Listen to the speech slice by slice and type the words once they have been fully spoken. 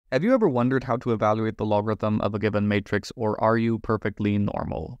Have you ever wondered how to evaluate the logarithm of a given matrix, or are you perfectly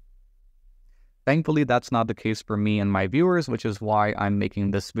normal? Thankfully, that's not the case for me and my viewers, which is why I'm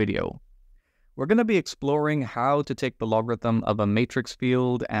making this video. We're going to be exploring how to take the logarithm of a matrix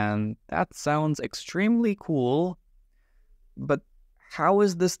field, and that sounds extremely cool, but how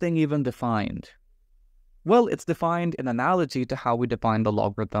is this thing even defined? Well, it's defined in analogy to how we define the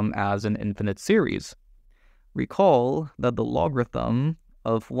logarithm as an infinite series. Recall that the logarithm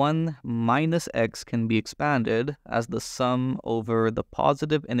of 1 minus x can be expanded as the sum over the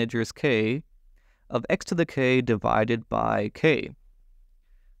positive integers k of x to the k divided by k.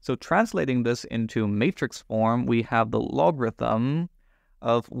 So translating this into matrix form, we have the logarithm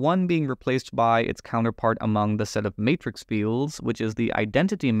of 1 being replaced by its counterpart among the set of matrix fields, which is the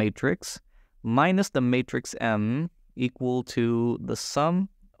identity matrix, minus the matrix M equal to the sum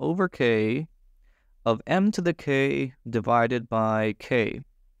over k of m to the k divided by k.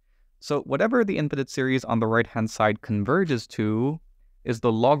 So whatever the infinite series on the right-hand side converges to is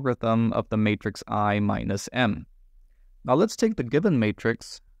the logarithm of the matrix I minus m. Now let's take the given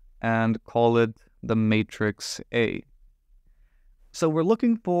matrix and call it the matrix A. So we're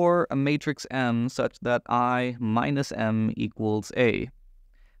looking for a matrix M such that I minus m equals A.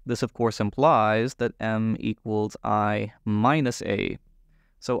 This of course implies that m equals I minus A.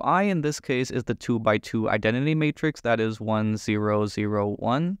 So I in this case is the 2 by 2 identity matrix, that is 1, 0, 0,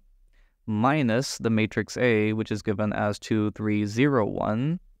 1, minus the matrix A, which is given as 2, 3, 0,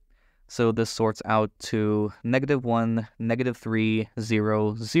 1. So this sorts out to -1, -3,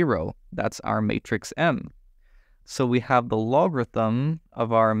 0, 0. That's our matrix M. So we have the logarithm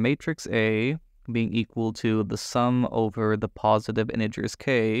of our matrix A being equal to the sum over the positive integers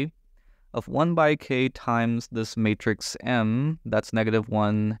k of 1 by k times this matrix M, that's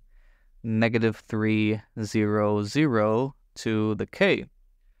 -1, -3, 0, 0 to the k.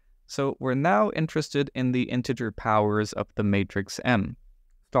 So we're now interested in the integer powers of the matrix M.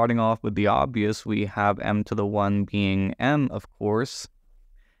 Starting off with the obvious, we have m to the 1 being m, of course.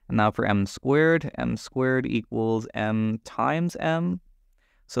 And now for m squared equals m times m.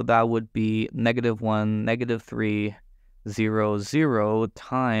 So that would be -1, -3, 0, 0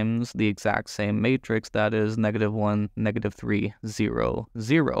 times the exact same matrix, that is -1, -3, 0,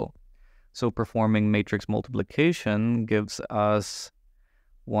 0. So performing matrix multiplication gives us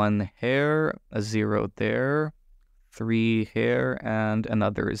 1 hair, a 0 there, 3 hair, and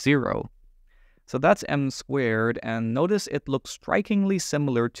another 0. So that's m squared, and notice it looks strikingly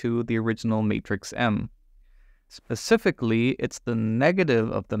similar to the original matrix M. Specifically, it's the negative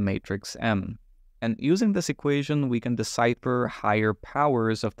of the matrix M. And using this equation, we can decipher higher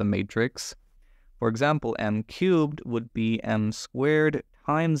powers of the matrix. For example, m cubed would be m squared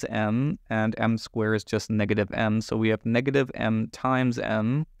times m, and m squared is just -m, so we have -m times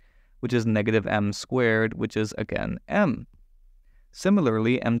m, which is -m squared, which is again m.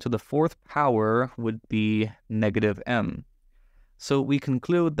 Similarly, m to the 4th power would be -m. So we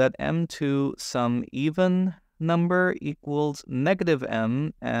conclude that m to some even number equals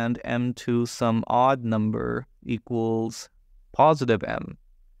 -m, and m to some odd number equals +m.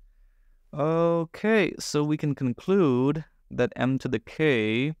 Okay, so we can conclude that m to the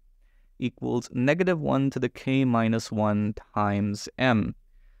k equals -1 to the k minus 1 times m,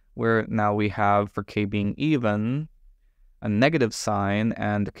 where now we have, for k being even, a negative sign,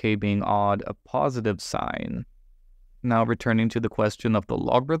 and k being odd, a positive sign. Now returning to the question of the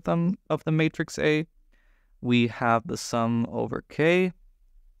logarithm of the matrix A, we have the sum over k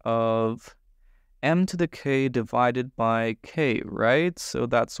of m to the k divided by k, right? So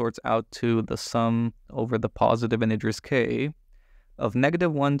that sorts out to the sum over the positive integers k of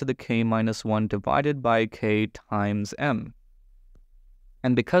 -1 to the k minus 1 divided by k times m.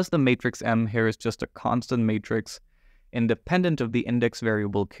 And because the matrix M here is just a constant matrix independent of the index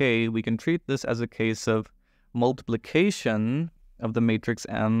variable k, we can treat this as a case of multiplication of the matrix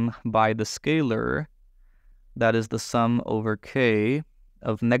M by the scalar, that is the sum over k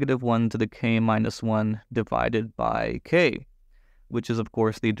of -1 to the k minus 1 divided by k, which is of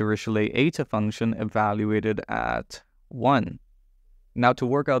course the Dirichlet eta function evaluated at 1. Now to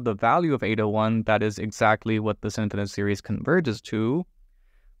work out the value of eta 1, that is exactly what this infinite series converges to,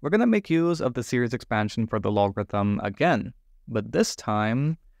 we're going to make use of the series expansion for the logarithm again, but this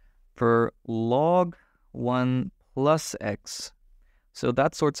time for log 1 plus x. So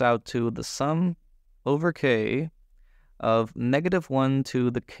that sorts out to the sum over k of -1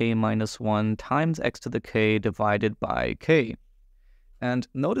 to the k minus 1 times x to the k divided by k. And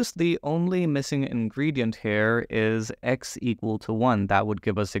notice the only missing ingredient here is x equal to 1. That would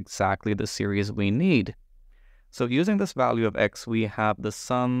give us exactly the series we need. So using this value of x, we have the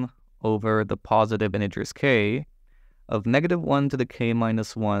sum over the positive integers k of -1 to the k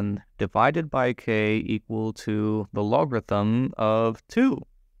minus 1 divided by k equal to the logarithm of 2.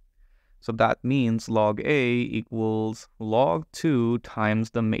 So that means log A equals log 2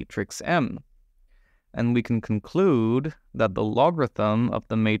 times the matrix M. And we can conclude that the logarithm of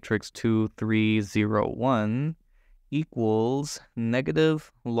the matrix 2, 3, 0, 1 equals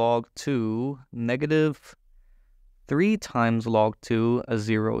negative log 2, negative 3 times log 2, a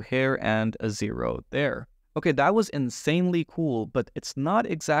 0 here and a 0 there. Okay, that was insanely cool, but it's not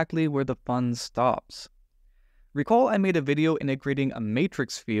exactly where the fun stops. Recall I made a video integrating a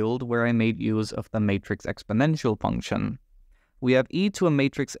matrix field where I made use of the matrix exponential function. We have e to a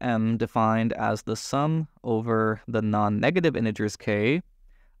matrix m defined as the sum over the non-negative integers k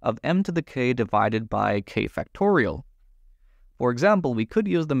of m to the k divided by k factorial. For example, we could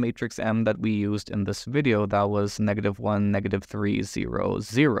use the matrix m that we used in this video that was -1, -3, 0,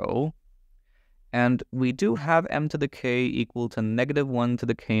 0. And we do have m to the k equal to -1 to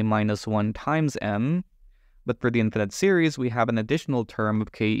the k minus 1 times m, but for the infinite series, we have an additional term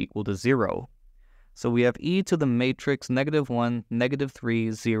of k equal to 0. So we have e to the matrix -1,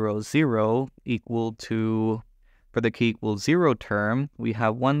 -3, 0, 0 equal to, for the k equals 0 term, we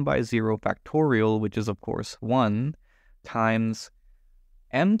have 1 by 0 factorial, which is of course 1, times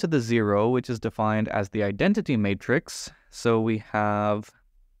m to the 0, which is defined as the identity matrix. So we have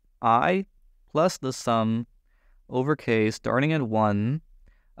I plus the sum over k starting at 1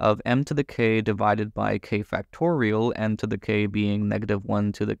 of m to the k divided by k factorial, m to the k being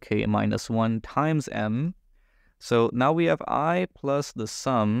 -1 to the k minus 1 times m. So now we have I plus the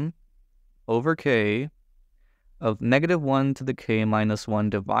sum over k of -1 to the k minus 1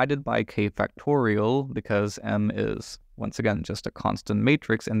 divided by k factorial, because m is, once again, just a constant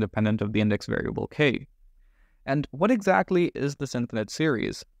matrix independent of the index variable k. And what exactly is this infinite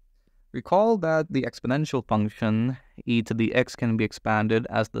series? Recall that the exponential function e to the x can be expanded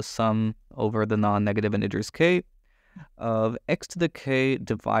as the sum over the non-negative integers k of x to the k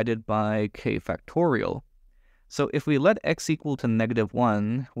divided by k factorial. So if we let x equal to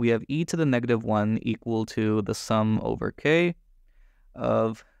 -1, we have e to the -1 equal to the sum over k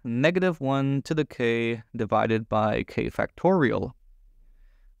of -1 to the k divided by k factorial.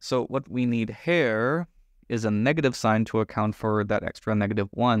 So what we need here is a negative sign to account for that extra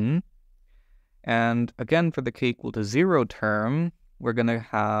 -1. And again, for the k equal to 0 term, we're going to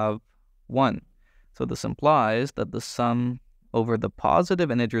have 1. So this implies that the sum over the positive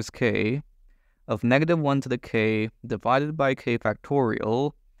integers k of -1 to the k divided by k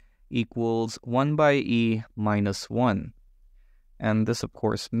factorial equals 1 by e minus 1. And this, of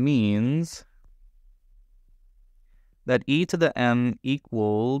course, means that e to the m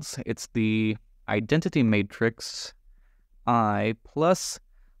equals, it's the identity matrix I plus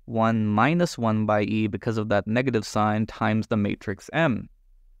 1 minus 1 by e because of that negative sign times the matrix m.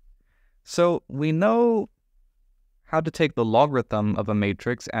 So we know how to take the logarithm of a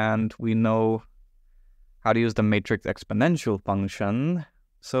matrix, and we know how to use the matrix exponential function.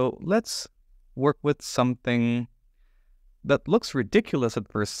 So let's work with something that looks ridiculous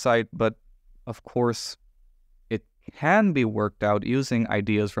at first sight, but of course it can be worked out using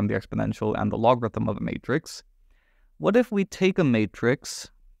ideas from the exponential and the logarithm of a matrix. What if we take a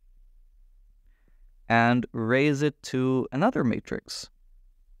matrix and raise it to another matrix?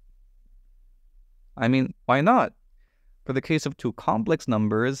 I mean, why not? For the case of two complex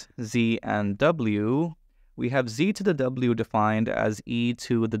numbers, z and w, we have z to the w defined as e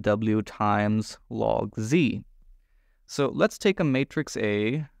to the w times log z. So let's take a matrix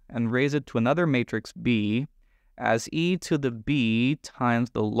A and raise it to another matrix B as e to the b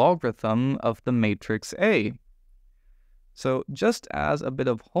times the logarithm of the matrix A. So just as a bit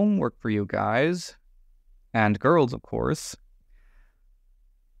of homework for you guys, and girls of course,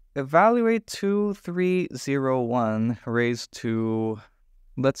 evaluate 2, 3, 0, 1 raised to,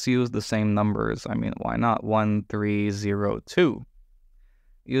 let's use the same numbers. I mean, why not? 1, 3, 0, 2.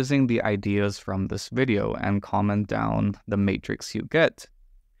 Using the ideas from this video, and comment down the matrix you get.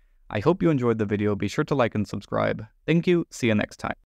 I hope you enjoyed the video. Be sure to like and subscribe. Thank you. See you next time.